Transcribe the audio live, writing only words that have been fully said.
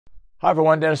Hi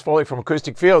everyone, Dennis Foley from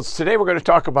Acoustic Fields. Today we're going to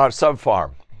talk about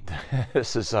subfarm.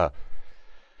 This is kind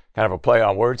of a play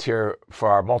on words here for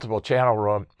our multiple channel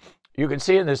room. You can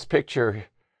see in this picture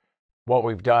what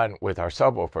we've done with our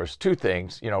subwoofers. Two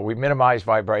things, we minimize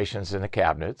vibrations in the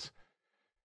cabinets,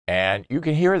 and you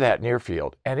can hear that near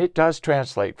field, and it does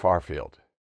translate far field.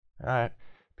 All right.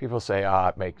 People say,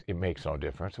 it makes no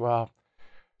difference. Well,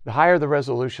 the higher the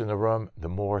resolution of the room, the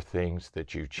more things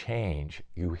that you change,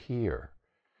 you hear.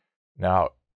 Now,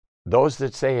 those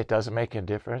that say it doesn't make a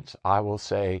difference, I will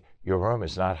say your room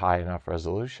is not high enough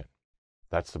resolution.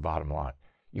 That's the bottom line.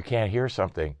 You can't hear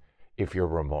something if your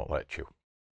room won't let you.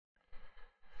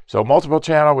 So multiple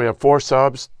channel, we have 4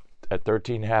 subs at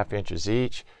 13.5 inches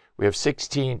each. We have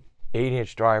 16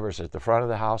 8-inch drivers at the front of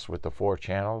the house with the 4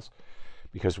 channels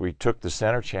because we took the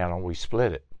center channel, we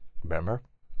split it, remember?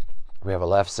 We have a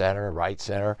left center, a right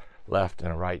center, left,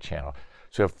 and a right channel.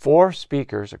 So we have 4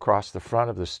 speakers across the front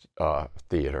of this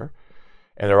theater,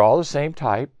 and they're all the same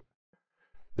type.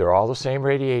 They're all the same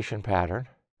radiation pattern.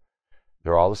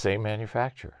 They're all the same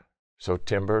manufacturer. So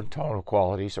timbre and tonal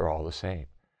qualities are all the same.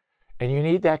 And you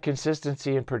need that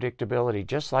consistency and predictability,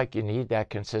 just like you need that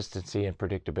consistency and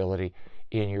predictability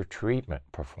in your treatment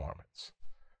performance.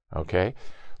 Okay?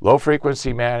 Low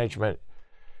frequency management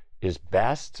is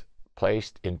best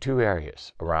placed in 2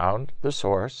 areas, around the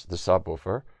source, the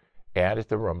subwoofer, and at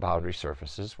the room boundary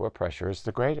surfaces where pressure is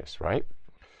the greatest, right?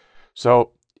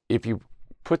 So if you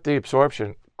put the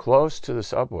absorption close to the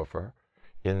subwoofer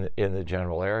in the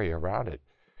general area around it,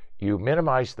 you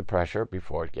minimize the pressure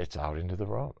before it gets out into the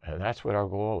room. And that's what our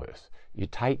goal is. You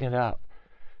tighten it up.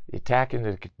 The attack and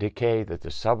the decay that the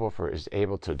subwoofer is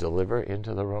able to deliver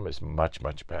into the room is much,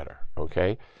 much better,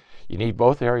 okay? You need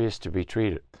both areas to be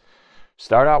treated.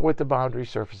 Start out with the boundary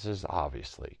surfaces,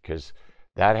 obviously, because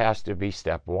that has to be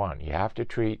step 1. You have to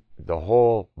treat the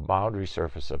whole boundary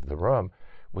surface of the room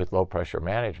with low pressure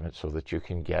management so that you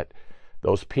can get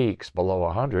those peaks below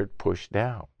 100 pushed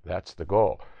down. That's the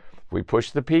goal. If we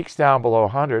push the peaks down below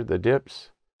 100, the dips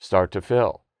start to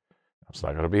fill. It's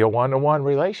not going to be a one-to-one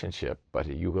relationship, but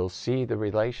you will see the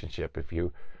relationship if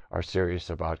you are serious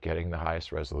about getting the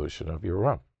highest resolution of your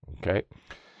room. Okay?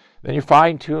 Then you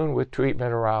fine-tune with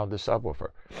treatment around the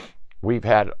subwoofer. We've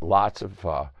had lots of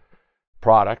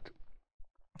product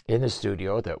in the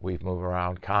studio that we've moved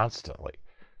around constantly.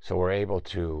 So we're able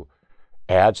to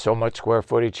add so much square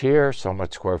footage here, so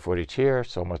much square footage here,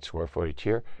 so much square footage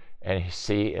here, and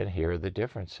see and hear the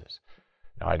differences.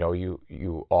 Now, I know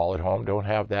you all at home don't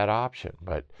have that option,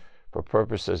 but for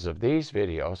purposes of these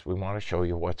videos, we want to show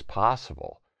you what's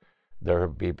possible. There will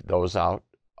be those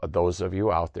of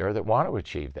you out there that want to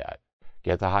achieve that,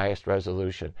 get the highest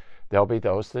resolution. There'll be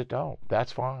those that don't.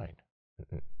 That's fine.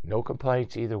 No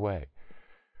complaints either way.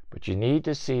 But you need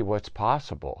to see what's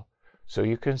possible so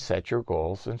you can set your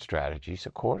goals and strategies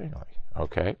accordingly,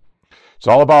 okay? It's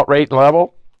all about rate and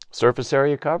level, surface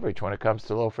area coverage when it comes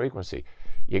to low frequency.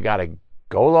 You got to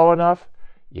go low enough,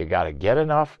 you got to get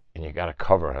enough, and you got to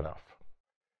cover enough.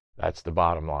 That's the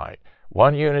bottom line.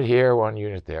 1 unit here, 1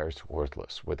 unit there is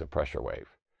worthless with a pressure wave.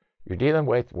 You're dealing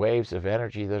with waves of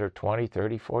energy that are 20,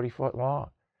 30, 40 foot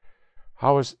long.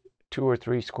 How is 2 or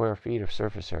 3 square feet of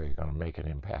surface area going to make an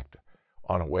impact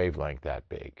on a wavelength that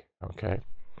big, okay?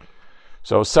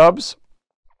 So subs,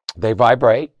 they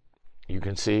vibrate. You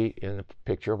can see in the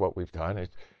picture what we've done.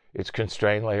 It's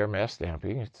constrained layer mesh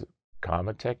stamping. It's a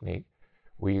common technique.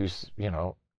 We use,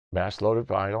 mass-loaded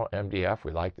vinyl, MDF.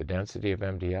 We like the density of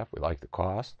MDF. We like the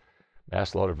cost.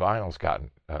 Mass-loaded vinyl's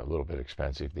gotten a little bit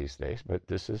expensive these days, but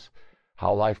this is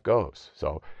how life goes.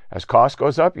 So as cost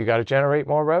goes up, you got to generate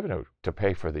more revenue to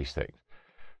pay for these things.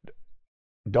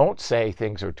 Don't say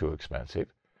things are too expensive.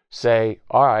 Say,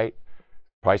 all right,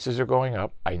 prices are going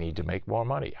up. I need to make more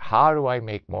money. How do I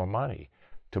make more money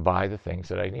to buy the things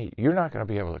that I need? You're not going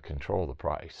to be able to control the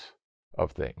price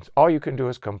of things. All you can do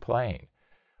is complain.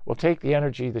 Well, take the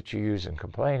energy that you use in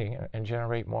complaining and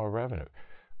generate more revenue.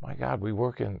 My God, we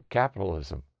work in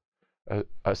capitalism,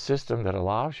 a system that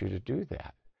allows you to do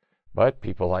that. But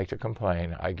people like to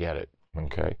complain. I get it,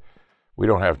 okay? We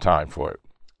don't have time for it.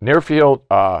 Near field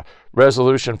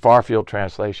resolution, far field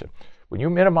translation. When you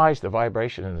minimize the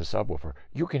vibration in the subwoofer,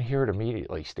 you can hear it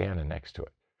immediately standing next to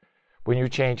it. When you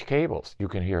change cables, you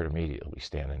can hear it immediately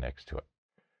standing next to it.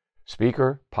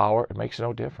 Speaker, power, it makes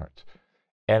no difference.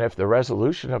 And if the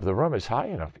resolution of the room is high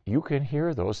enough, you can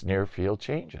hear those near field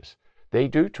changes. They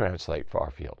do translate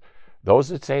far field. Those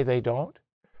that say they don't,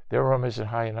 their room isn't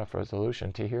high enough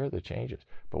resolution to hear the changes.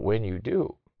 But when you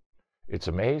do, it's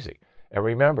amazing. And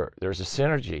remember, there's a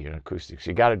synergy in acoustics.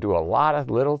 You got to do a lot of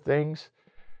little things,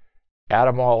 add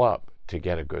them all up to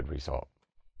get a good result.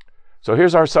 So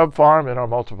here's our sub farm and our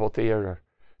multiple theater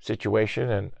situation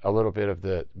and a little bit of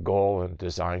the goal and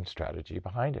design strategy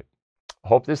behind it.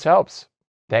 Hope this helps.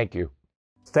 Thank you.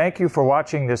 Thank you for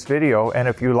watching this video, and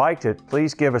if you liked it,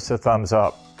 please give us a thumbs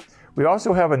up. We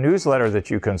also have a newsletter that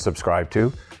you can subscribe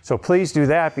to, so please do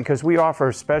that because we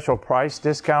offer special price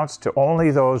discounts to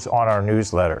only those on our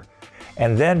newsletter.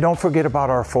 And then don't forget about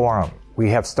our forum. We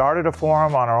have started a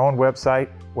forum on our own website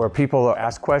where people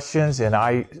ask questions, and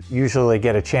I usually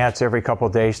get a chance every couple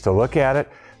of days to look at it.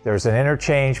 There's an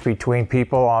interchange between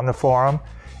people on the forum,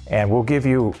 and we'll give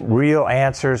you real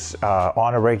answers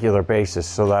on a regular basis,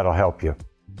 so that'll help you.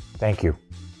 Thank you.